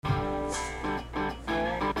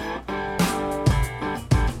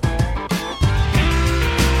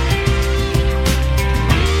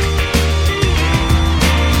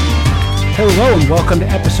Hello and welcome to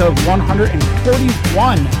episode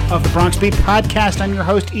 141 of the Bronx Beat Podcast. I'm your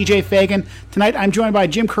host, EJ Fagan. Tonight I'm joined by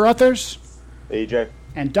Jim Carruthers. Hey, EJ.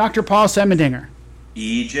 And Dr. Paul Semendinger.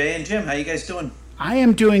 EJ and Jim, how you guys doing? I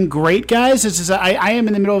am doing great, guys. I am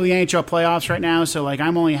in the middle of the NHL playoffs right now, so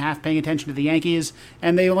I'm only half paying attention to the Yankees,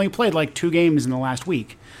 and they only played 2 games in the last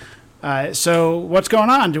week. So what's going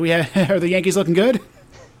on? Are the Yankees looking good?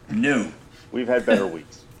 No. We've had better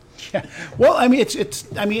weeks. Yeah. Well,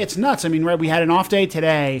 it's nuts. Right, we had an off day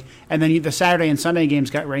today, and then the Saturday and Sunday games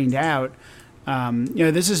got rained out.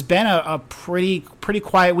 This has been a pretty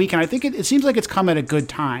quiet week, and I think it seems like it's come at a good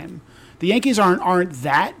time. The Yankees aren't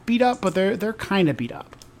that beat up, but they're kind of beat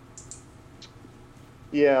up.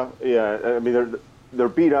 Yeah. They're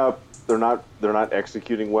beat up. They're not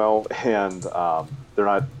executing well, and they're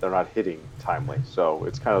not hitting timely. So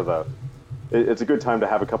it's kind of it's a good time to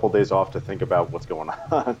have a couple days off to think about what's going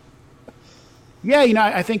on. Yeah,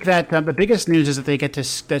 I think that the biggest news is that that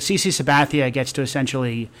CC Sabathia gets to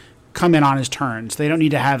essentially come in on his turns. They don't need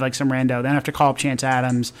to have some rando. They don't have to call up Chance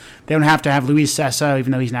Adams. They don't have to have Luis Cessa,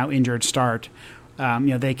 even though he's now injured, start.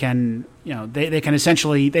 They can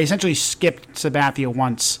essentially skipped Sabathia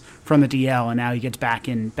once from the DL, and now he gets back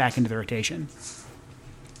into the rotation.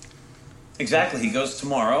 Exactly. He goes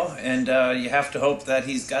tomorrow, and you have to hope that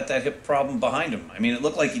he's got that hip problem behind him. It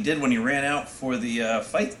looked like he did when he ran out for the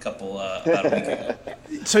fight about a week ago.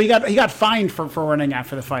 So he got fined for running out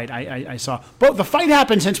for the fight. I saw. But the fight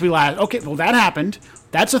happened since we last. Okay, well that happened.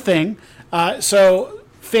 That's a thing. So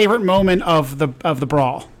favorite moment of the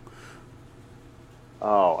brawl.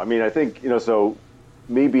 Oh, I think So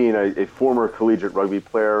me being a former collegiate rugby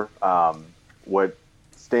player, what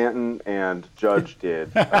Stanton and Judge did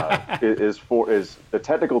is the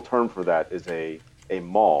technical term for that is a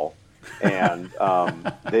maul, and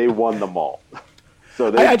they won the maul. So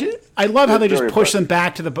I love how they just push them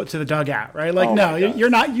back to the dugout, right? You're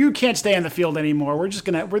not. You can't stay on the field anymore.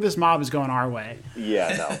 This mob is going our way.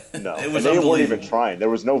 Yeah, no. It was and they weren't even trying. There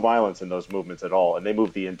was no violence in those movements at all, and they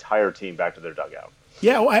moved the entire team back to their dugout.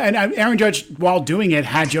 Yeah, and Aaron Judge, while doing it,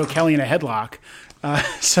 had Joe Kelly in a headlock.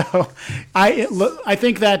 So I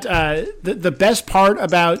think that the best part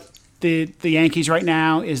about the Yankees right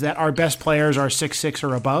now is that our best players are 6'6"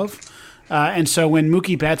 or above. And so when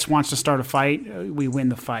Mookie Betts wants to start a fight, we win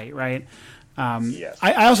the fight, right? Yes.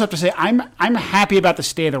 I also have to say I'm happy about the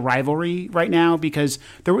state of the rivalry right now because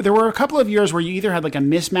there were a couple of years where you either had a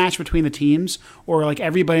mismatch between the teams or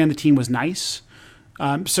everybody on the team was nice.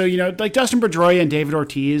 So Dustin Pedroia and David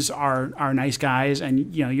Ortiz are nice guys,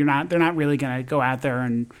 and they're not really going to go out there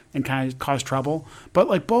and kind of cause trouble.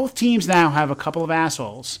 But both teams now have a couple of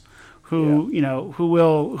assholes who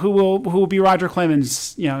will be Roger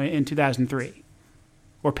Clemens in 2003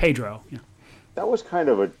 or Pedro. That was kind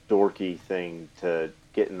of a dorky thing to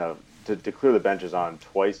get to clear the benches on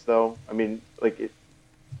twice, though.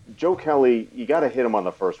 Joe Kelly, you got to hit him on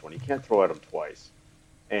the first one. You can't throw at him twice,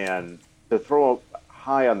 and to throw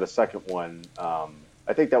high on the second one,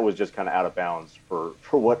 I think that was just kind of out of bounds for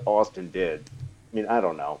what Austin did. I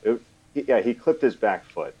don't know. He clipped his back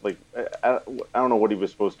foot. I don't know what he was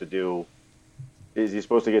supposed to do. Is he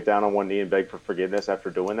supposed to get down on one knee and beg for forgiveness after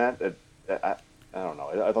doing that? I don't know.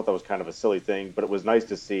 I thought that was kind of a silly thing, but it was nice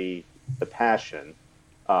to see the passion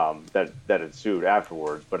that ensued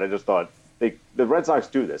afterwards. But I just thought the Red Sox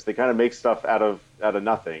do this. They kind of make stuff out of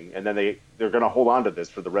nothing, and then they're going to hold on to this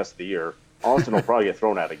for the rest of the year. Austin will probably get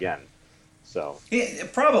thrown out again. So yeah,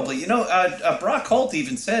 probably. Brock Holt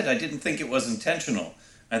even said, I didn't think it was intentional.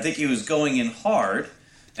 I think he was going in hard,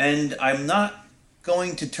 and I'm not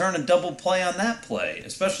going to turn a double play on that play,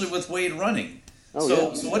 especially with Wade running.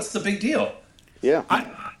 So what's the big deal? Yeah.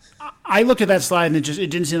 I looked at that slide, and it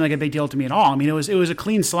didn't seem like a big deal to me at all. It was a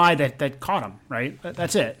clean slide that caught him, right?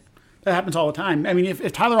 That's it. That happens all the time.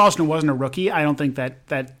 If Tyler Austin wasn't a rookie, I don't think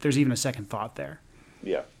that there's even a second thought there.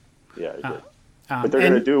 Yeah. Yeah, it did. But they're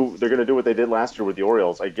going to do what they did last year with the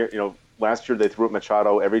Orioles. Last year they threw at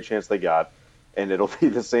Machado every chance they got, and it'll be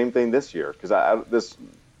the same thing this year because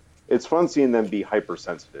it's fun seeing them be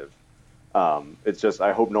hypersensitive. It's just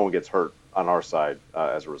I hope no one gets hurt on our side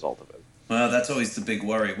as a result of it. Well, that's always the big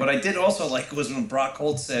worry. What I did also like was when Brock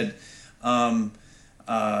Holt said, "We're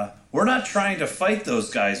not trying to fight those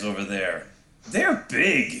guys over there. They're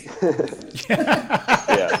big."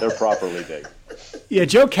 Yeah, they're properly big. Yeah,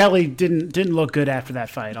 Joe Kelly didn't look good after that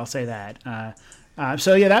fight. I'll say that.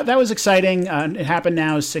 That was exciting. It happened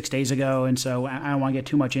now 6 days ago, and so I don't want to get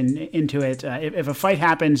too much into it. If a fight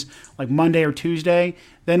happens Monday or Tuesday,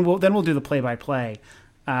 then we'll do the play-by-play.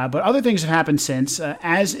 But other things have happened since.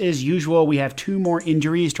 As is usual, we have 2 more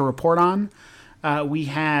injuries to report on. We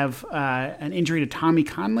have an injury to Tommy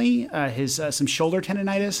Conley, his some shoulder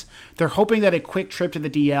tendonitis. They're hoping that a quick trip to the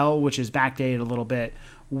DL, which is backdated a little bit,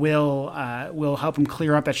 will help him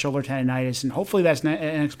clear up that shoulder tendonitis, and hopefully that's an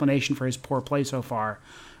explanation for his poor play so far.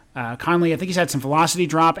 Conley, I think he's had some velocity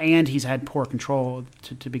drop, and he's had poor control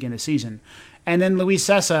to begin the season. And then Luis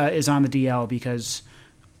Sessa is on the DL because,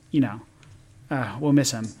 we'll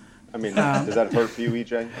miss him. I mean, does that hurt for you,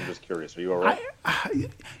 EJ? I'm just curious. Are you all right?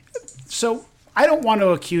 So I don't want to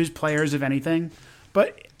accuse players of anything,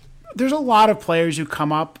 but there's a lot of players who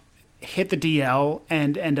come up, hit the DL,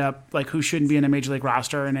 and end up like who shouldn't be in a major league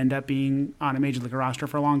roster and end up being on a major league roster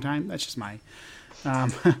for a long time. That's just my.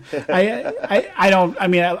 I don't. I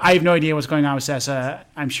mean, I have no idea what's going on with Sessa.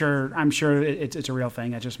 I'm sure it's a real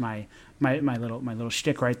thing. That's just my little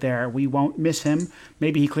shtick right there. We won't miss him.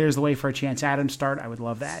 Maybe he clears the way for a Chance Adams start. I would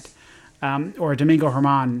love that, or a Domingo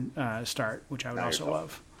Germán start, which I would also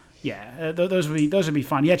love. Yeah, those would be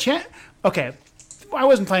fun. Yeah, okay. I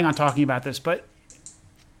wasn't planning on talking about this, but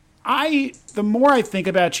the more I think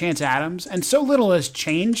about Chance Adams, and so little has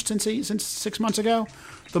changed since 6 months ago,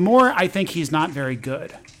 the more I think he's not very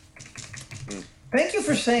good. Thank you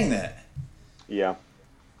for saying that. Yeah.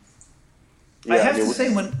 I have to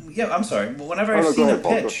say, I'm sorry. Whenever I've seen him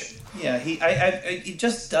pitch, he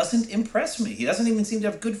just doesn't impress me. He doesn't even seem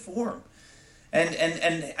to have good form.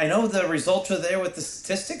 And I know the results are there with the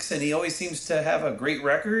statistics, and he always seems to have a great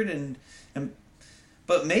record,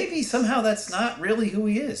 but maybe somehow that's not really who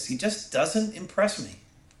he is. He just doesn't impress me.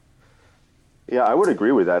 Yeah, I would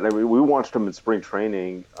agree with that. I mean, we watched him in spring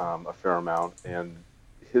training a fair amount, and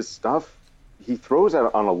his stuff, he throws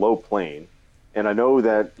on a low plane. And I know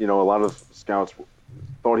that, a lot of scouts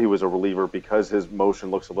thought he was a reliever because his motion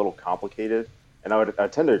looks a little complicated. And I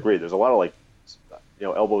tend to agree. There's a lot of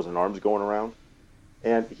elbows and arms going around.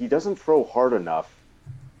 And he doesn't throw hard enough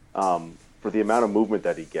for the amount of movement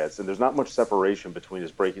that he gets. And there's not much separation between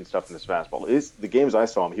his breaking stuff and his fastball. The games I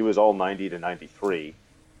saw him, he was all 90 to 93.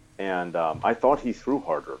 And I thought he threw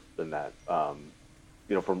harder than that,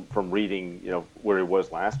 from reading, where he was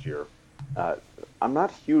last year. I'm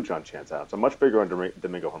not huge on Chance Adams. I'm much bigger on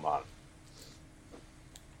Domingo Germán.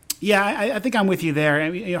 Yeah, I think I'm with you there.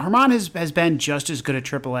 I mean, Germán has been just as good at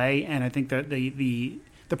AAA, and I think that the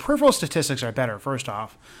peripheral statistics are better. First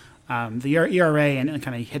off, the ERA and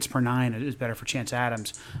kind of hits per nine is better for Chance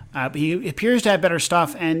Adams. But he appears to have better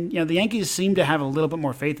stuff, and the Yankees seem to have a little bit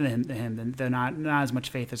more faith in him than they're not as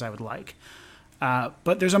much faith as I would like.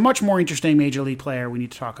 But there's a much more interesting major league player we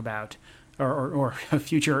need to talk about. Or a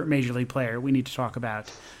future major league player we need to talk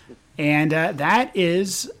about. And that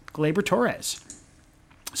is Gleyber Torres.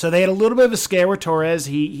 So they had a little bit of a scare with Torres.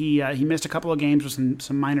 He missed a couple of games with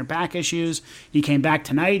some minor back issues. He came back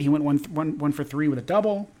tonight. He went one for 3 with a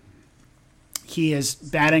double. He is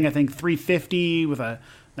batting, I think, .350 with a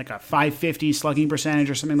 .550 slugging percentage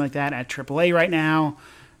or something like that at AAA right now.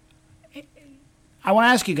 I want to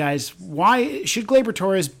ask you guys, why should Gleyber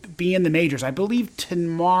Torres be in the majors? I believe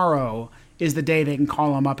tomorrow is the day they can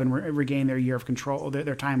call him up and regain their year of control,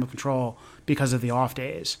 their time of control because of the off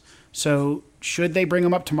days. So should they bring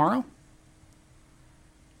him up tomorrow?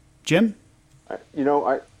 Jim?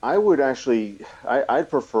 I would actually, I'd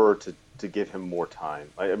prefer to give him more time.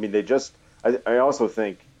 I mean, I also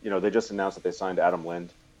think, they just announced that they signed Adam Lind.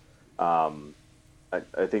 I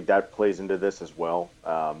think that plays into this as well.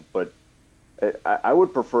 But I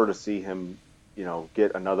would prefer to see him,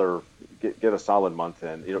 get a solid month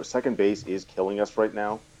in. Second base is killing us right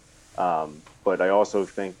now. But I also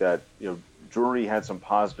think that, Drury had some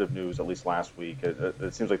positive news, at least last week.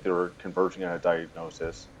 It seems like they were converging on a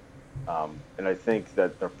diagnosis. And I think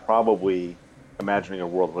that they're probably imagining a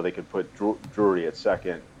world where they could put Drury at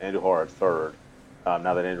second, Andujar at third,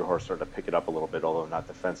 now that Andujar's starting to pick it up a little bit, although not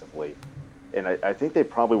defensively. And I think they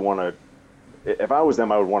probably want to, if I was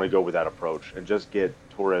them, I would want to go with that approach and just get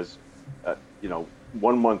Torres,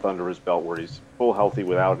 1 month under his belt where he's full healthy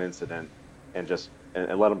without an incident, and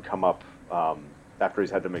let him come up after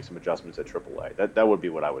he's had to make some adjustments at AAA. That would be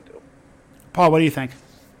what I would do. Paul, what do you think?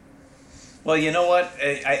 Well, you know what?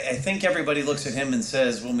 I think everybody looks at him and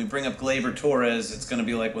says, when we bring up Gleyber Torres, it's going to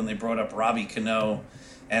be like when they brought up Robbie Cano,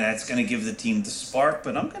 and that's going to give the team the spark.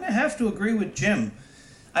 But I'm going to have to agree with Jim.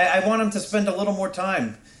 I want him to spend a little more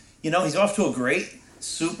time. He's off to a great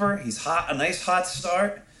he's hot, a nice hot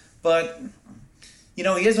start, but he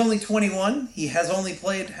is only 21. He has only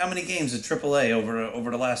played how many games at AAA over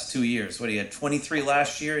the last 2 years? He had 23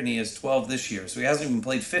 last year and he has 12 this year. So he hasn't even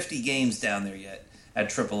played 50 games down there yet at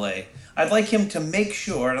AAA. I'd like him to make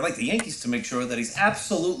sure, and I'd like the Yankees to make sure that he's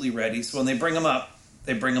absolutely ready. So when they bring him up,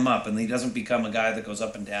 and he doesn't become a guy that goes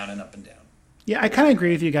up and down and up and down. Yeah, I kind of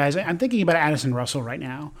agree with you guys. I'm thinking about Addison Russell right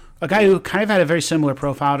now, a guy who kind of had a very similar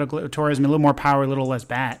profile to Gleyber Torres, a little more power, a little less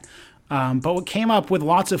bat. But what came up with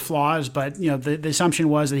lots of flaws. But the assumption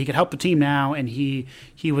was that he could help the team now, and he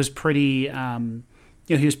was pretty.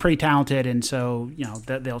 He was pretty talented, and so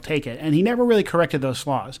they'll take it. And he never really corrected those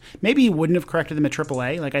flaws. Maybe he wouldn't have corrected them at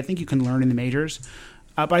AAA. Like I think you can learn in the majors,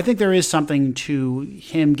 but I think there is something to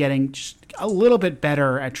him getting just a little bit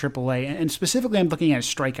better at AAA. And specifically, I'm looking at his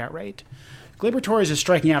strikeout rate. Gleyber Torres is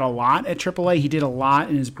striking out a lot at AAA. He did a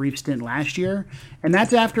lot in his brief stint last year, and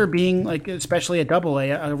that's after being, like, especially at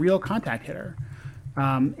AA, a real contact hitter.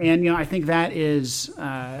 I think that is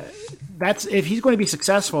that's if he's going to be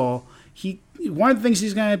successful. One of the things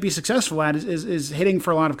he's going to be successful at is hitting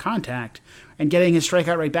for a lot of contact and getting his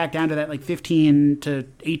strikeout rate back down to that like 15 to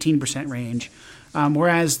 18% range.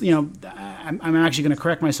 Whereas, I'm actually going to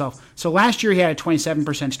correct myself. So last year he had a 27%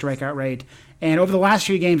 strikeout rate. And over the last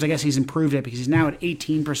few games, I guess he's improved it because he's now at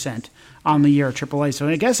 18% on the year at AAA. So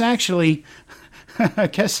I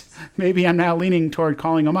guess maybe I'm now leaning toward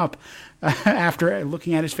calling him up after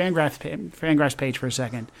looking at his Fangraphs page for a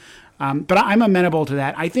second. But I'm amenable to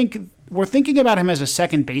that. I think we're thinking about him as a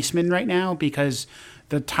second baseman right now because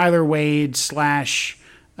the Tyler Wade /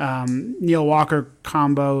 Neil Walker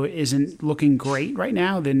combo isn't looking great right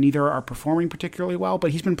now. Then neither are performing particularly well.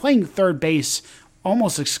 But he's been playing third base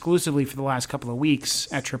almost exclusively for the last couple of weeks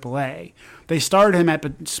at AAA. They started him at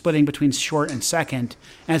splitting between short and second,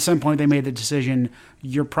 and at some point they made the decision,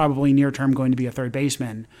 you're probably near-term going to be a third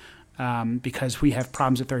baseman because we have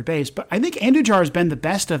problems at third base. But I think Andujar has been the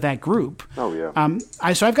best of that group. Oh,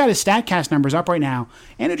 yeah. So I've got his Statcast numbers up right now.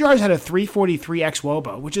 Andujar's had a 343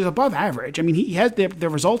 xWOBA, which is above average. I mean, he has the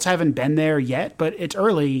results haven't been there yet, but it's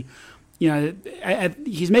early.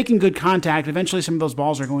 He's making good contact. Eventually some of those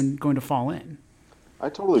balls are going to fall in. I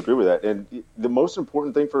totally agree with that. And the most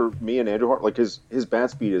important thing for me and Andujar, like his bat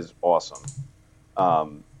speed is awesome.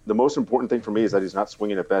 The most important thing for me is that he's not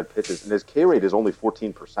swinging at bad pitches, and his K rate is only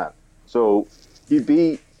 14%. So he'd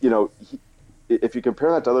be, if you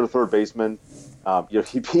compare that to other third basemen,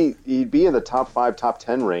 he'd be in the top 5, top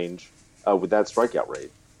 10 range with that strikeout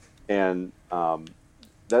rate, and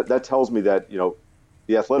that tells me that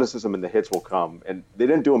the athleticism and the hits will come. And they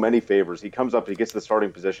didn't do him any favors. He comes up, he gets the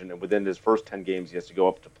starting position, and within his first 10 games, he has to go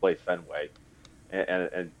up to play Fenway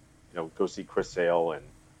and go see Chris Sale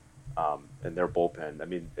and their bullpen. I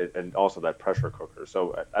mean, and also that pressure cooker.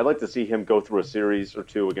 So I'd like to see him go through a series or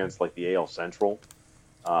two against like the AL Central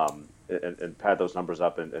and pad those numbers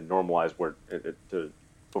up and normalize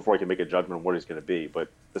before I can make a judgment on what he's going to be. But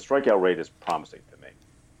the strikeout rate is promising to me.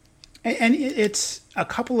 And it's a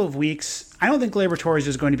couple of weeks. I don't think Gleyber Torres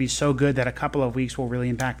is going to be so good that a couple of weeks will really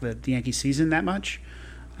impact the Yankee season that much.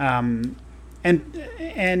 And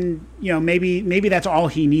maybe that's all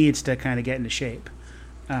he needs to kind of get into shape,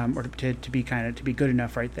 or to be good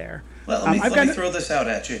enough right there. Well, let me throw this out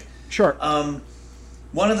at you. Sure.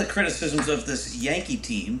 One of the criticisms of this Yankee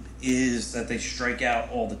team is that they strike out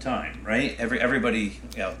all the time, right? Everybody,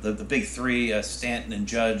 the big three, Stanton and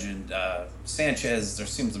Judge and Sanchez, there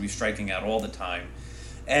seems to be striking out all the time,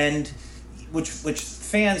 and which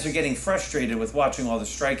fans are getting frustrated with watching all the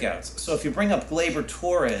strikeouts. So if you bring up Gleyber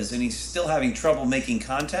Torres and he's still having trouble making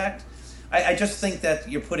contact, I just think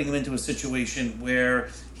that you're putting him into a situation where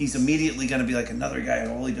he's immediately going to be like another guy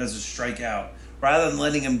and all he does is strike out, rather than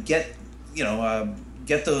letting him get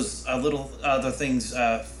those little other things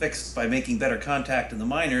fixed by making better contact in the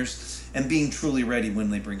minors and being truly ready when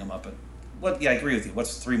they bring him up. I agree with you.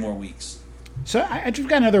 What's 3 more weeks? So I just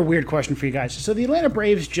got another weird question for you guys. So the Atlanta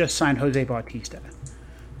Braves just signed Jose Bautista,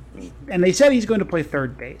 and they said he's going to play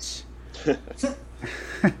third base.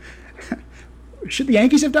 Should the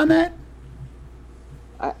Yankees have done that?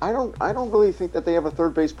 I don't really think that they have a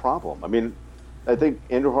third base problem. I mean, I think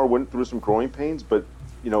Andujar went through some growing pains, but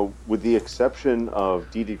with the exception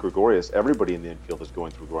of Didi Gregorius, everybody in the infield is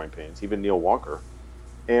going through growing pains, even Neil Walker.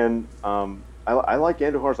 And I like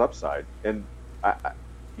Andujar's upside, and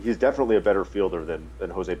he's definitely a better fielder than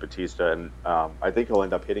Jose Bautista, and I think he'll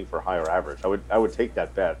end up hitting for a higher average. I would take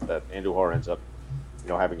that bet that Andujar ends up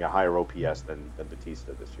having a higher OPS than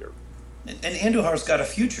Bautista this year. And Andujar's got a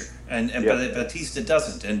future, and Bautista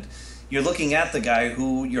doesn't. And you're looking at the guy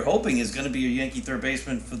who you're hoping is going to be a Yankee third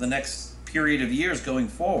baseman for the next period of years going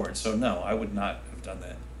forward. So no, I would not have done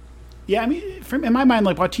that. Yeah, I mean, in my mind,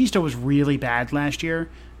 like Bautista was really bad last year,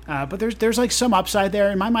 but there's like some upside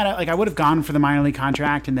there. In my mind, I would have gone for the minor league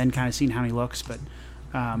contract and then kind of seen how he looks. But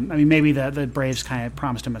maybe the Braves kind of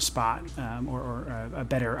promised him a spot or a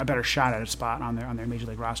better shot at a spot on their major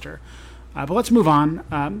league roster. But let's move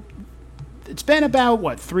on. It's been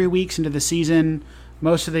about 3 weeks into the season.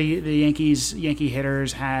 Most of the Yankee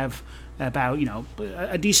hitters have about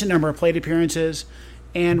a decent number of plate appearances.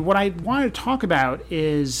 And what I want to talk about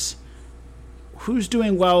is who's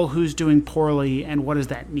doing well, who's doing poorly, and what does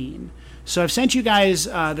that mean? So I've sent you guys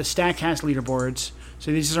the Statcast leaderboards.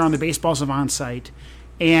 So these are on the Baseball Savant site.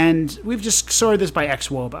 And we've just sorted this by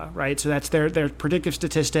xwOBA, right? So that's their predictive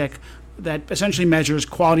statistic that essentially measures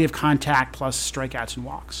quality of contact plus strikeouts and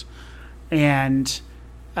walks. And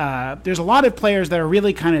there's a lot of players that are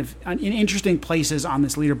really kind of in interesting places on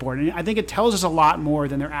this leaderboard. And I think it tells us a lot more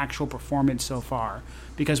than their actual performance so far,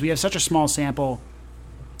 because we have such a small sample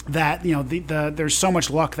that there's so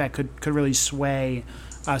much luck that could really sway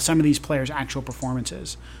some of these players' actual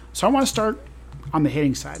performances. So I want to start on the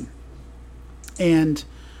hitting side. And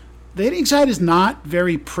the hitting side is not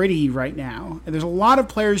very pretty right now. And there's a lot of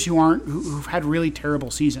players who've had really terrible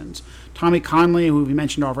seasons. Tommy Conley, who we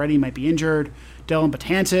mentioned already, might be injured. Dylan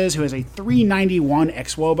Betances, who has a 391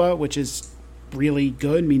 xwOBA, which is really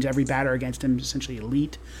good, means every batter against him is essentially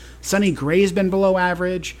elite. Sonny Gray's been below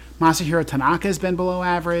average. Masahiro Tanaka's been below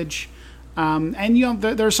average. And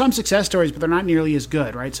there are some success stories, but they're not nearly as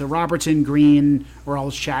good, right? So Robertson, Green,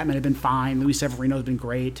 Aroldis Chapman have been fine. Luis Severino's been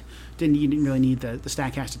great. You didn't really need the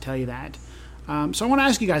Statcast to tell you that. So I want to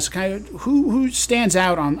ask you guys, kind of who stands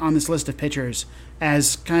out on this list of pitchers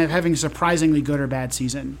as kind of having a surprisingly good or bad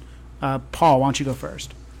season? Paul, why don't you go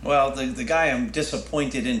first? Well, the guy I'm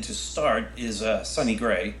disappointed in to start is Sonny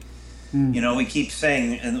Gray. We keep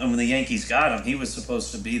saying, and when the Yankees got him, he was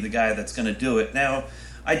supposed to be the guy that's going to do it. Now,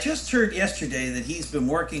 I just heard yesterday that he's been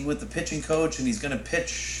working with the pitching coach and he's going to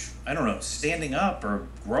pitch, I don't know, standing up or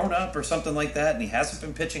grown up or something like that, and he hasn't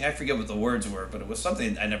been pitching. I forget what the words were, but it was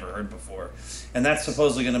something I never heard before. And that's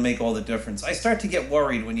supposedly going to make all the difference. I start to get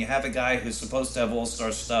worried when you have a guy who's supposed to have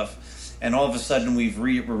all-star stuff, and all of a sudden we're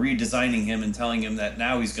redesigning him and telling him that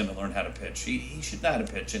now he's going to learn how to pitch. He should know how to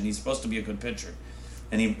pitch, and he's supposed to be a good pitcher.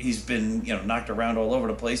 And he's been knocked around all over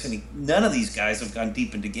the place, and none of these guys have gone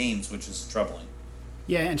deep into games, which is troubling.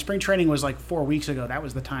 Yeah, and spring training was like 4 weeks ago. That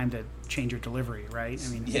was the time to change your delivery, right? I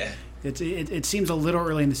mean, yeah. It seems a little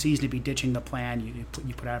early in the season to be ditching the plan you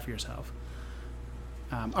put out for yourself.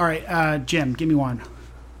 All right, Jim, give me one.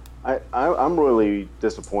 I'm really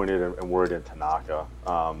disappointed and worried in Tanaka.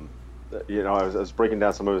 I was breaking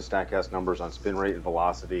down some of his Statcast numbers on spin rate and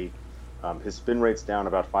velocity. His spin rate's down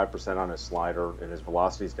about 5% on his slider, and his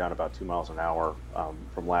velocity's down about 2 miles an hour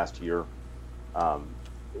from last year.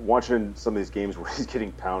 Watching some of these games where he's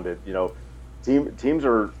getting pounded, teams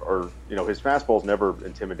are his fastball's never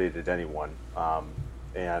intimidated anyone,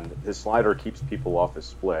 and his slider keeps people off his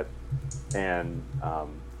split. And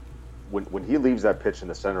when he leaves that pitch in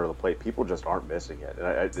the center of the plate, people just aren't missing it.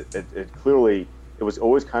 And it clearly, it was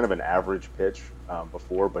always kind of an average pitch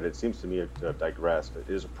before, but it seems to me to have digressed.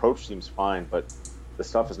 His approach seems fine, but the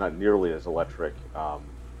stuff is not nearly as electric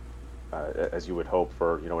as you would hope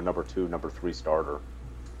for a number 2, number 3 starter.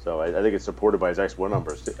 So I think it's supported by his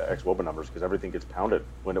xwOBA numbers because everything gets pounded.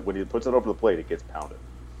 When he puts it over the plate, it gets pounded.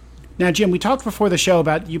 Now, Jim, we talked before the show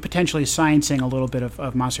about you potentially sciencing a little bit of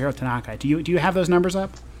Masahiro Tanaka. Do you have those numbers up?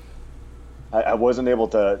 I wasn't able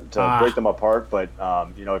to break them apart, but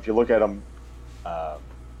if you look at them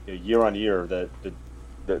year on year,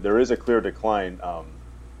 there is a clear decline. I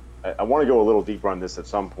want to go a little deeper on this at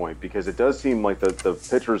some point because it does seem like the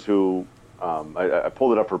pitchers who I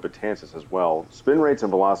pulled it up for Betances as well. Spin rates and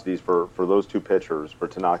velocities for those two pitchers, for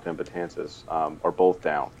Tanaka and Betances, are both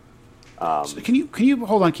down. So can you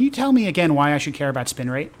hold on? Can you tell me again why I should care about spin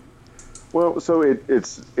rate? Well, so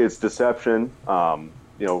it's deception. The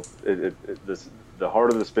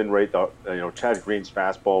heart of the spin rate. Chad Green's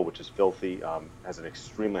fastball, which is filthy, has an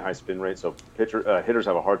extremely high spin rate. So hitters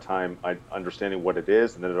have a hard time understanding what it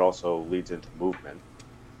is, and then it also leads into movement.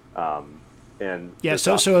 So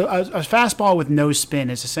a fastball with no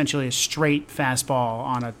spin is essentially a straight fastball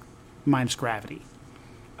on a minus gravity.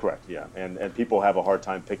 Correct. Yeah, and people have a hard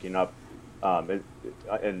time picking up and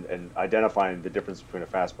identifying the difference between a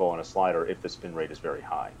fastball and a slider if the spin rate is very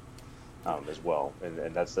high as well.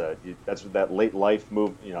 And that's that late life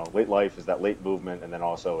move. Late life is that late movement, and then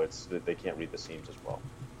also it's that they can't read the seams as well.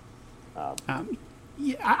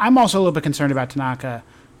 I'm also a little bit concerned about Tanaka.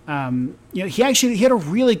 He had a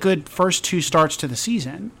really good first 2 starts to the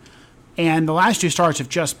season, and the last 2 starts have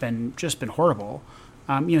just been horrible.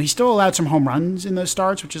 He still allowed some home runs in those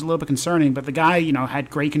starts, which is a little bit concerning. But the guy, had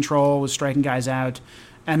great control, was striking guys out,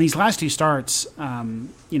 and these last 2 starts, now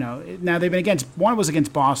they've been one was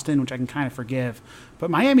against Boston, which I can kind of forgive, but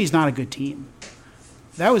Miami's not a good team.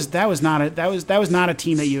 That was not a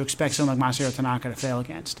team that you expect someone like Masahiro Tanaka to fail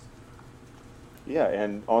against. Yeah,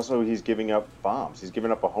 and also he's giving up bombs. He's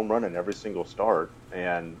giving up a home run in every single start,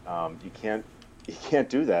 and you can't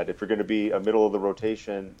do that if you're going to be a middle of the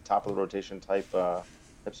rotation, top of the rotation type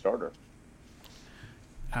starter.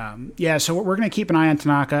 Yeah, so we're going to keep an eye on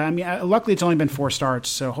Tanaka. I mean, luckily it's only been 4 starts,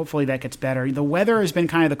 so hopefully that gets better. The weather has been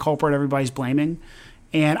kind of the culprit everybody's blaming,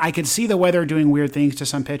 and I could see the weather doing weird things to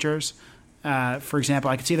some pitchers. For example,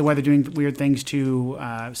 I could see the weather doing weird things to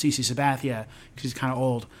CC Sabathia because he's kind of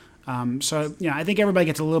old. So I think everybody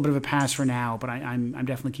gets a little bit of a pass for now, but I'm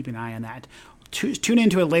definitely keeping an eye on that. Tune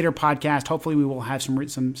into a later podcast. Hopefully, we will have some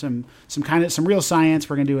real science.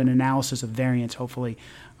 We're going to do an analysis of variance, hopefully,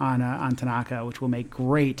 on Tanaka, which will make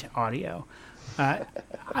great audio.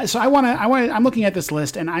 So I'm looking at this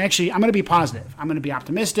list, and I'm going to be positive. I'm going to be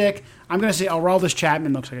optimistic. I'm going to say Aroldis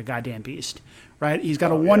Chapman looks like a goddamn beast, right? He's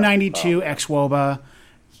got a 192 xWOBA.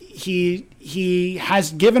 He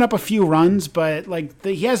has given up a few runs, but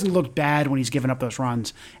he hasn't looked bad when he's given up those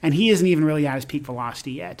runs, and he isn't even really at his peak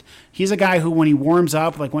velocity yet. He's a guy who, when he warms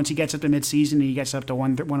up, once he gets up to midseason and he gets up to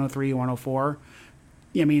 103, 104,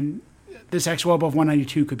 I mean, this xWOBA of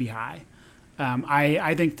 192 could be high.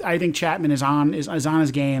 I think Chapman is on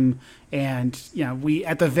his game, and we,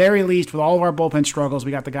 at the very least, with all of our bullpen struggles,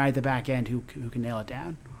 we got the guy at the back end who can nail it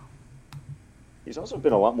down. He's also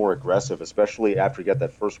been a lot more aggressive, especially after he got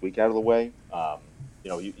that first week out of the way.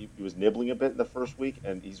 He was nibbling a bit in the first week,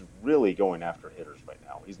 and he's really going after hitters right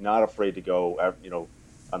now. He's not afraid to go,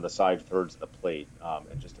 on the side thirds of the plate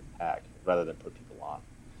and just attack rather than put people on.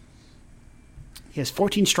 He has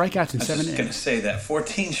 14 strikeouts in 7 innings. I was just going to say that.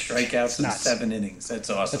 14 strikeouts in 7 innings. That's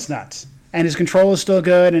awesome. That's nuts. And his control is still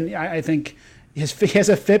good, and I think he has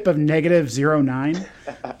a FIP of negative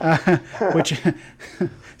 0.9, which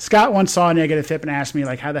Scott once saw a negative FIP and asked me,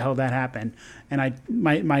 how the hell did that happen? And I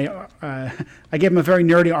gave him a very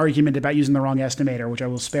nerdy argument about using the wrong estimator, which I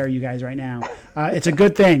will spare you guys right now. It's a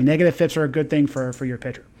good thing. Negative FIPs are a good thing for your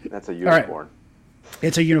pitcher. That's a unicorn. Right.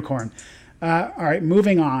 It's a unicorn. All right,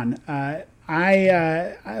 moving on.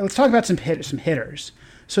 Let's talk about some hitters.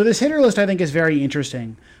 So this hitter list I think is very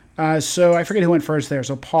interesting. So I forget who went first there.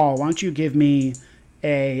 So Paul, why don't you give me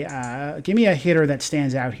a hitter that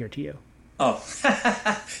stands out here to you? Oh,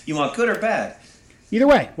 you want good or bad? Either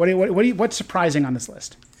way. What's surprising on this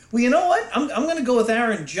list? Well, you know what? I'm going to go with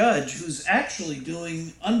Aaron Judge, who's actually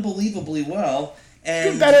doing unbelievably well.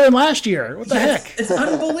 And better than last year. What the heck? It's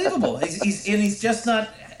unbelievable. He's just not.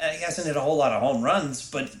 He hasn't hit a whole lot of home runs,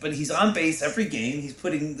 but he's on base every game. He's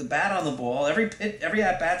putting the bat on the ball. Every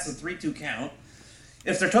at bat's a 3-2 count.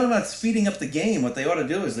 If they're talking about speeding up the game, what they ought to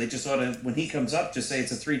do is they just ought to, when he comes up, just say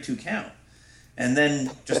it's a 3-2 count, and then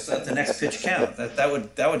just let the next pitch count.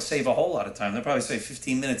 That would save a whole lot of time. They'll probably save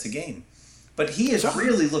 15 minutes a game. But he has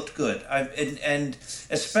really looked good, and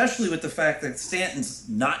especially with the fact that Stanton's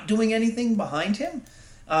not doing anything behind him,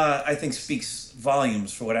 I think speaks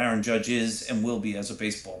volumes for what Aaron Judge is and will be as a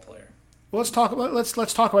baseball player. Well, let's talk about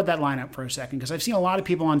that lineup for a second, because I've seen a lot of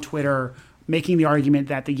people on Twitter making the argument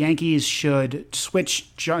that the Yankees should switch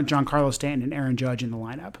Giancarlo Stanton and Aaron Judge in the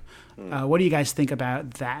lineup. What do you guys think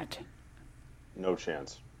about that? No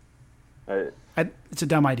chance. It's a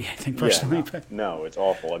dumb idea, I think, personally. Yeah, no, it's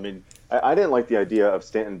awful. I mean, I didn't like the idea of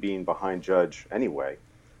Stanton being behind Judge anyway.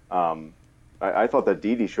 I thought that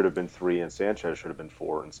Didi should have been 3 and Sanchez should have been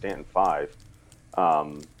 4 and Stanton 5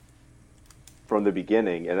 from the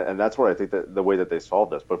beginning. And that's where I think that the way that they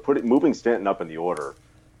solved this. But moving Stanton up in the order,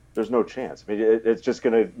 there's no chance. I mean, it's just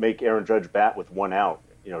going to make Aaron Judge bat with 1 out,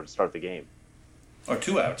 to start the game. Or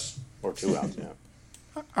 2 outs. Or 2 outs, yeah.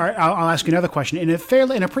 All right, I'll ask you another question. In a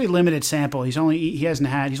pretty limited sample, he's only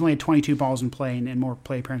had 22 balls in play and more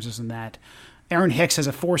play appearances than that. Aaron Hicks has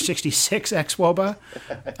a 466 xWOBA.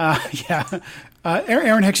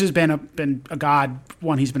 Aaron Hicks has been a god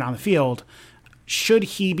when he's been on the field. Should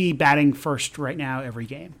he be batting first right now every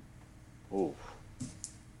game? Ooh.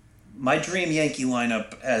 My dream Yankee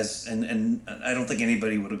lineup has, and I don't think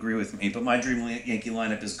anybody would agree with me, but my dream Yankee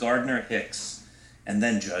lineup is Gardner, Hicks, and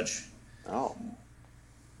then Judge. Oh.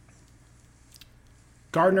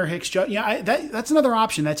 Gardner, Hicks, Judge. Yeah, that's another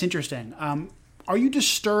option. That's interesting. Are you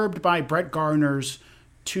disturbed by Brett Gardner's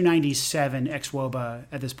 297 xWOBA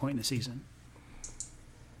at this point in the season?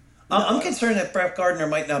 I'm concerned that Brett Gardner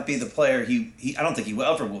might not be the player I don't think he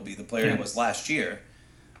ever will be the player he was last year.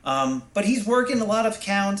 But he's working a lot of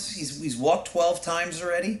counts. He's walked 12 times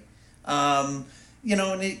already. No,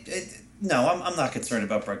 I'm not concerned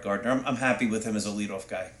about Brett Gardner. I'm happy with him as a leadoff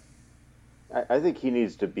guy. I think he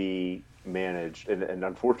needs to be managed, and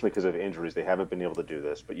unfortunately because of injuries, they haven't been able to do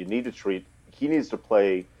this. But he needs to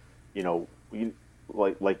play,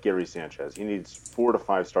 like Gary Sanchez. He needs 4 to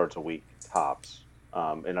 5 starts a week tops,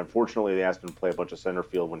 And unfortunately, they asked him to play a bunch of center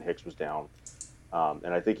field when Hicks was down.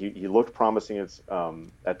 And I think he looked promising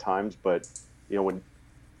at times, but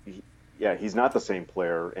he's not the same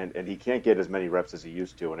player, and he can't get as many reps as he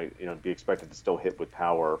used to, and be expected to still hit with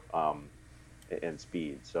power and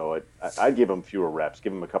speed. So I'd give him fewer reps,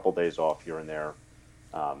 give him a couple days off here and there,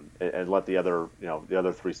 and let the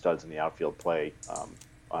other three studs in the outfield play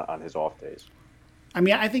on his off days. I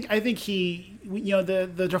mean, I think he,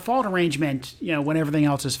 the default arrangement, when everything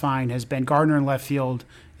else is fine, has been Gardner in left field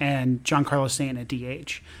and Giancarlo Stanton at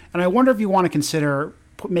DH. And I wonder if you want to consider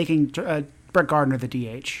making Brett Gardner the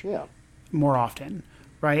DH more often,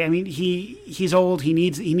 right? I mean, he's old. He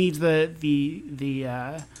needs the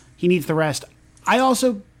rest. I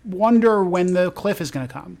also wonder when the cliff is going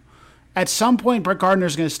to come. At some point, Brett Gardner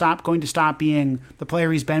is going to stop being the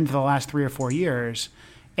player he's been for the last 3 or 4 years.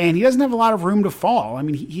 And he doesn't have a lot of room to fall. I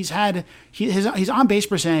mean, his on base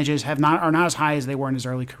percentages are not as high as they were in his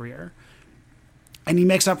early career, and he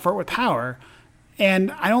makes up for it with power. And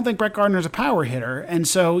I don't think Brett Gardner is a power hitter. And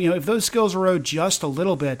so, if those skills erode just a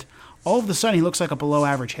little bit, all of a sudden he looks like a below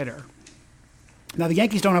average hitter. Now the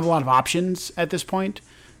Yankees don't have a lot of options at this point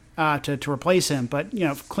to replace him, but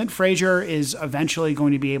Clint Frazier is eventually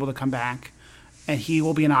going to be able to come back, and he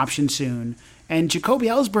will be an option soon. And Jacoby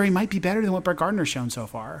Ellsbury might be better than what Brett Gardner's shown so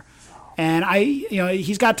far. And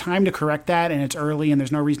he's got time to correct that, and it's early, and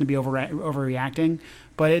there's no reason to be overreacting.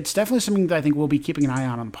 But it's definitely something that I think we'll be keeping an eye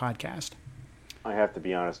on the podcast. I have to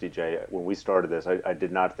be honest, DJ. When we started this, I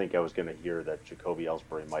did not think I was going to hear that Jacoby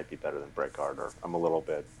Ellsbury might be better than Brett Gardner. I'm a little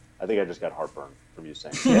bit. I think I just got heartburn from you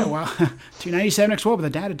saying that. Yeah, well, 297 XWOB, but the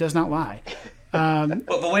data does not lie.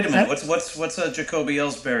 But wait a minute. What's Jacoby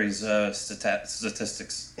Ellsbury's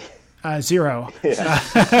statistics? 0.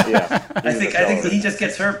 I think he just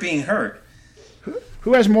gets hurt being hurt.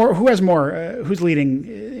 Who has more? Who's leading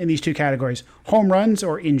in these two categories? Home runs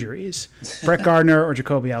or injuries? Brett Gardner or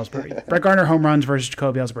Jacoby Ellsbury? Brett Gardner home runs versus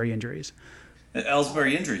Jacoby Ellsbury injuries.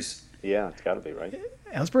 Ellsbury injuries. Yeah, it's got to be right.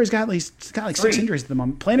 Ellsbury's got like 6 injuries at the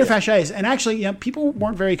moment. Plantar fasciitis, and actually, people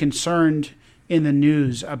weren't very concerned in the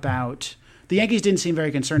news about the Yankees. Didn't seem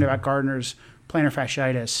very concerned about Gardner's plantar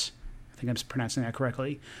fasciitis. I think I'm pronouncing that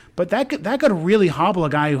correctly. But that could really hobble a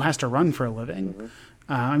guy who has to run for a living. Mm-hmm.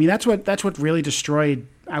 I mean, that's what really destroyed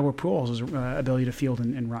Albert Pujols' ability to field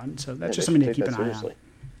and run. So that's just something to keep an eye on.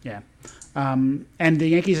 Yeah. And the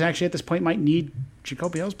Yankees actually at this point might need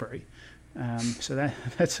Jacoby Ellsbury. So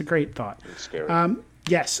that's a great thought. It's scary.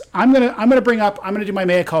 Yes, I'm gonna do my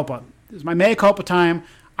mea culpa. This is my mea culpa time.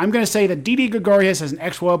 I'm going to say that Didi Gregorius has an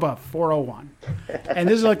xWOB of 401. And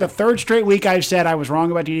this is like the third straight week I've said I was wrong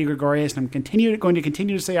about Didi Gregorius, and I'm going to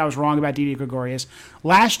continue to say I was wrong about Didi Gregorius.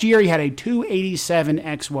 Last year, he had a 287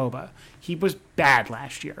 xWOBA. He was bad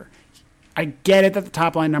last year. I get it that the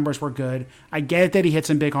top-line numbers were good. I get it that he hit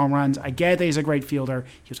some big home runs. I get it that he's a great fielder.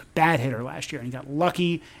 He was a bad hitter last year, and he got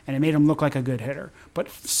lucky, and it made him look like a good hitter. But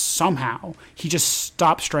somehow, he just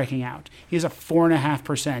stopped striking out. He has a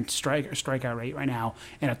 4.5% strikeout rate right now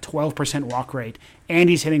and a 12% walk rate, and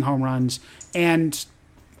he's hitting home runs. And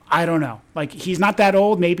I don't know. Like, he's not that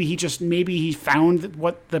old. Maybe he found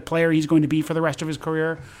what the player he's going to be for the rest of his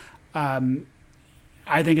career.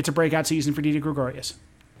 I think it's a breakout season for Didi Gregorius.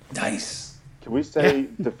 Nice. Can we say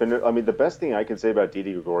definitive? I mean, the best thing I can say about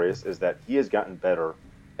Didi Gregorius is that he has gotten better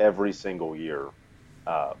every single year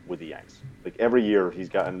with the Yanks. Like every year, he's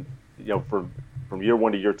gotten, from year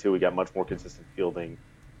 1 to year 2, he got much more consistent fielding.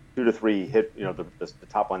 2 to 3 hit, the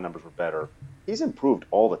top line numbers were better. He's improved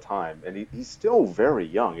all the time, and he's still very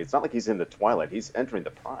young. It's not like he's in the twilight. He's entering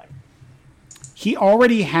the prime. He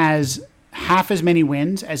already has half as many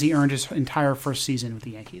wins as he earned his entire first season with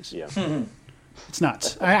the Yankees. Yeah. It's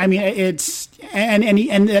nuts. I mean, it's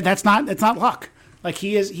and that's not luck. Like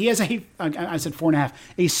he has I said 4.5,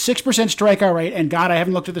 a 6% strikeout rate, and God, I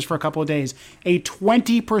haven't looked at this for a couple of days. A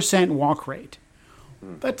 20% walk rate.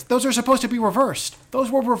 Those are supposed to be reversed. Those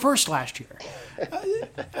were reversed last year.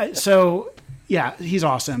 So yeah, he's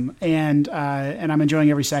awesome, and I'm enjoying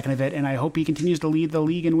every second of it, and I hope he continues to lead the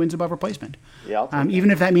league in wins above replacement. Yeah,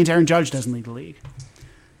 even if that means Aaron Judge doesn't lead the league.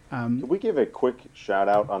 Can we give a quick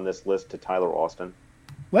shout-out on this list to Tyler Austin?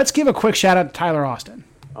 Let's give a quick shout-out to Tyler Austin.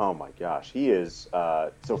 Oh, my gosh. He is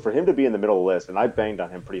so for him to be in the middle of the list, and I banged on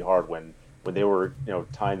him pretty hard when they were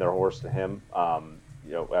tying their horse to him,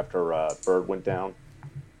 after Bird went down.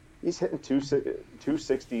 He's hitting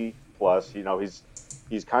 260 plus.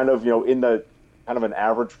 He's kind of, in the kind of an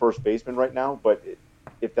average first baseman right now, but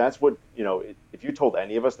if that's what, if you told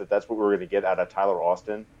any of us that that's what we were going to get out of Tyler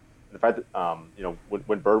Austin, the fact that,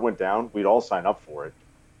 when Bird went down, we'd all sign up for it.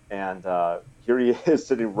 And here he is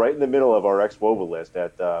sitting right in the middle of our xWOBA list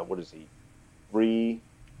at, what is he,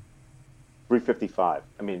 355.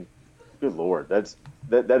 I mean, good Lord,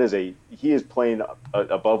 he is playing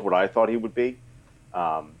above what I thought he would be,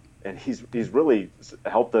 and he's really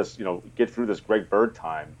helped us, get through this Greg Bird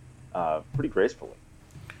time pretty gracefully.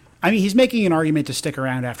 I mean, he's making an argument to stick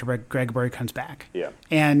around after Greg Bird comes back. Yeah.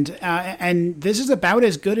 And this is about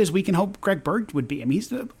as good as we can hope Greg Bird would be. I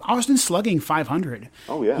mean, Austin's slugging 500.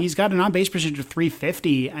 Oh, yeah. He's got an on-base percentage of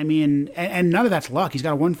 350. I mean, and none of that's luck. He's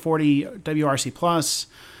got a 140 WRC plus.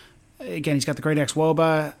 Again, he's got the great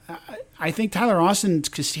xWOBA. I think Tyler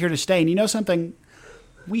Austin's here to stay. And you know something?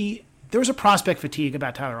 There was a prospect fatigue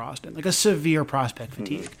about Tyler Austin, like a severe prospect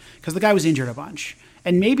fatigue, because the guy was injured a bunch.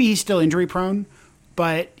 And maybe he's still injury prone,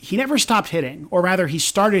 but he never stopped hitting, or rather he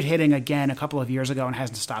started hitting again a couple of years ago and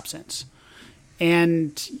hasn't stopped since.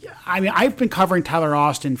 And I mean, I've been covering Tyler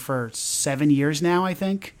Austin for 7 years now, I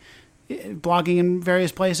think, blogging in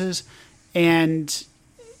various places. And,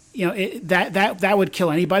 that would kill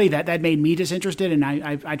anybody. That made me disinterested. And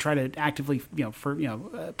I try to actively,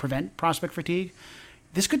 prevent prospect fatigue.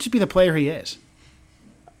 This could just be the player he is.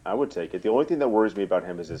 I would take it. The only thing that worries me about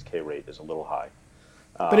him is his K rate is a little high.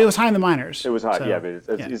 But it was high in the minors. It was high, so, yeah. But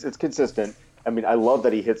it's consistent. I mean, I love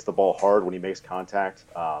that he hits the ball hard when he makes contact.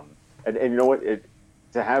 And you know what?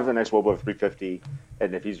 To have an xWOBA of 350,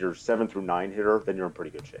 and if he's your 7 through 9 hitter, then you're in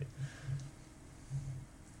pretty good shape.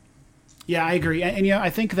 Yeah, I agree. And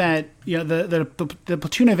I think that the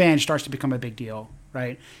platoon advantage starts to become a big deal,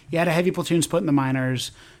 right? He had a heavy platoon split in the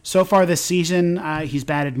minors. So far this season, he's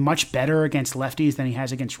batted much better against lefties than he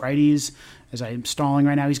has against righties. As I'm stalling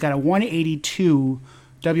right now, he's got a 182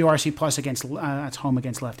 WRC plus against that's home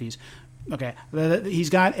against lefties. Okay,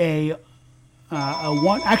 he's got a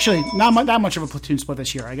one. Actually, not that much of a platoon split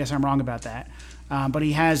this year. I guess I'm wrong about that. But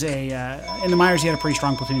he has in the minors he had a pretty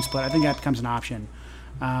strong platoon split. I think that becomes an option.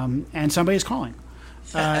 And somebody's calling.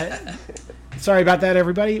 Sorry about that,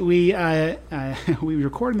 everybody. We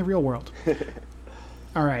record in the real world.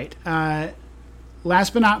 All right.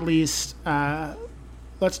 Last but not least,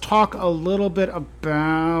 let's talk a little bit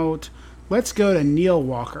about. Let's go to Neil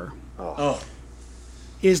Walker. Oh.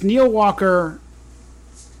 Is Neil Walker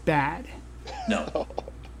bad? No.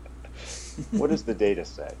 What does the data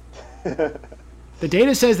say? The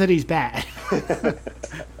data says that he's bad.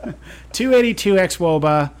 282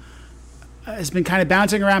 xWOBA. Has been kind of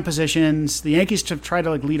bouncing around positions. The Yankees have tried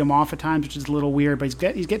to lead him off at times, which is a little weird, but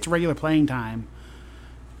he gets regular playing time.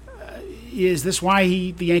 Is this why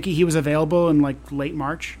he was available in late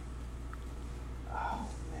March?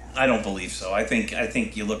 I don't believe so. I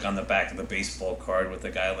think you look on the back of the baseball card with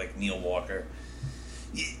a guy like Neil Walker.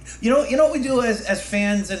 You know what we do as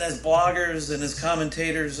fans and as bloggers and as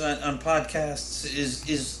commentators on podcasts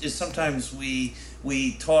is sometimes we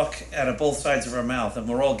talk out of both sides of our mouth, and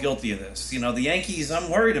we're all guilty of this. The Yankees,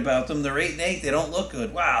 I'm worried about them. They're 8-8. They don't look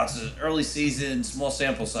good. Wow, it's an early season, small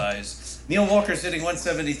sample size. Neil Walker's hitting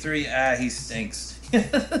 173. He stinks.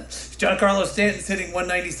 Giancarlo Stanton's hitting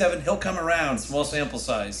 197. He'll come around, small sample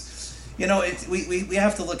size. We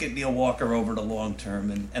have to look at Neil Walker over the long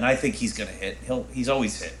term, and I think he's going to hit. He's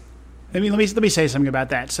always hit. Let me say something about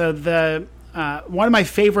that. So the one of my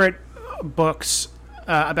favorite books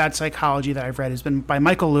about psychology that I've read has been by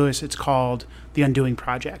Michael Lewis. It's called The Undoing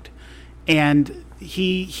Project, and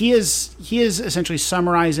he is essentially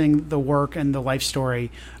summarizing the work and the life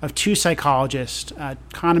story of two psychologists,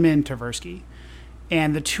 Kahneman and Tversky,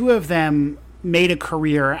 and the two of them made a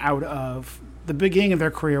career out of. The beginning of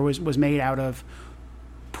their career was made out of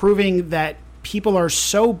proving that people are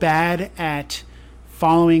so bad at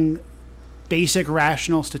following basic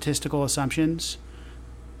rational statistical assumptions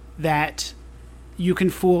that you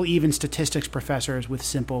can fool even statistics professors with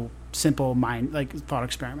simple mind thought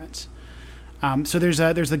experiments. So there's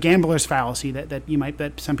the gambler's fallacy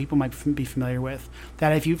that some people might be familiar with.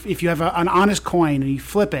 That if you have an honest coin and you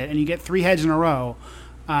flip it and you get 3 heads in a row.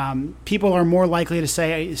 People are more likely to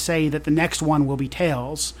say that the next one will be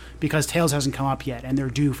tails because tails hasn't come up yet and they're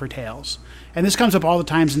due for tails. And this comes up all the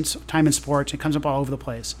time in sports. It comes up all over the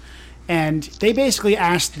place. And they basically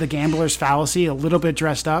asked the gambler's fallacy, a little bit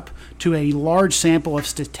dressed up, to a large sample of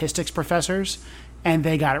statistics professors, and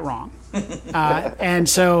they got it wrong. And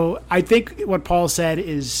so I think what Paul said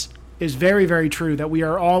is very, very true, that we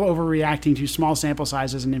are all overreacting to small sample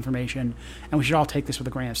sizes and information, and we should all take this with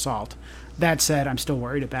a grain of salt. That said, I'm still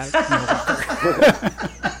worried about it.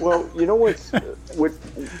 Well, you know what's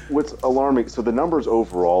alarming? So the numbers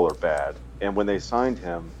overall are bad, and when they signed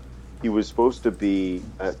him, he was supposed to be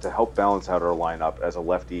to help balance out our lineup as a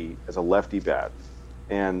lefty bat.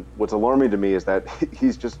 And what's alarming to me is that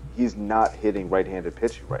he's not hitting right-handed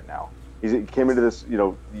pitching right now. He came into this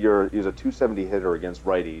year. He was a 270 hitter against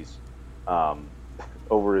righties,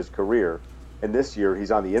 over his career. And this year,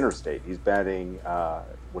 he's on the interstate. He's batting,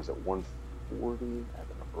 was it 140? I have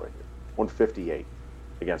the number right here. 158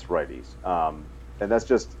 against righties. And that's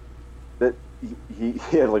just that he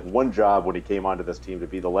had like one job when he came onto this team to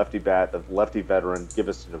be the lefty bat, the lefty veteran, give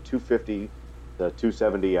us 250 to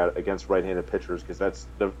 270 against right-handed pitchers, because that's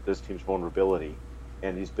this team's vulnerability.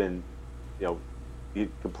 And he's been, the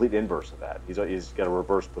complete inverse of that. He's got a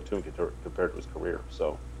reverse platoon compared to his career.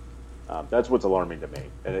 So that's what's alarming to me,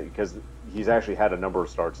 and because he's actually had a number of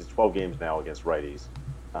starts. He's 12 games now against righties,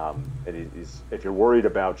 and if you're worried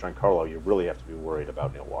about Giancarlo, you really have to be worried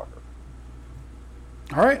about Neil Walker.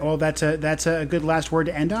 All right, well, that's a good last word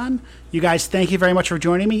to end on. You guys, thank you very much for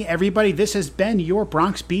joining me. Everybody, this has been your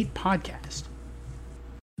Bronx Beat podcast.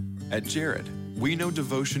 At Jared, we know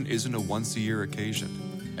devotion isn't a once-a-year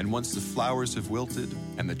occasion, and once the flowers have wilted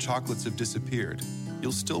and the chocolates have disappeared,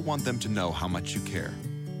 you'll still want them to know how much you care.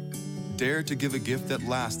 Dare to give a gift that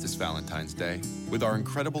lasts this Valentine's Day with our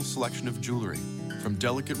incredible selection of jewelry. From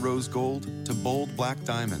delicate rose gold to bold black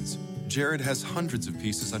diamonds, Jared has hundreds of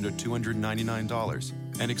pieces under $299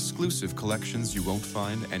 and exclusive collections you won't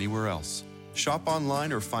find anywhere else. Shop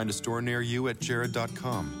online or find a store near you at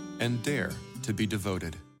jared.com and dare to be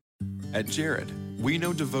devoted. At Jared, we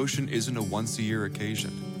know devotion isn't a once-a-year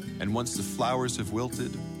occasion, and once the flowers have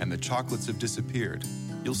wilted and the chocolates have disappeared,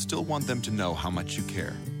 you'll still want them to know how much you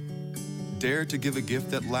care. Dare to give a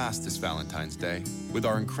gift that lasts this Valentine's Day with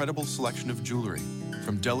our incredible selection of jewelry.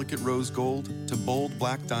 From delicate rose gold to bold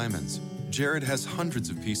black diamonds, Jared has hundreds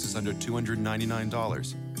of pieces under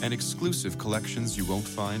 $299 and exclusive collections you won't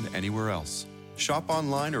find anywhere else. Shop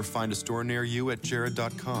online or find a store near you at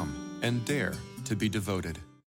jared.com and dare to be devoted.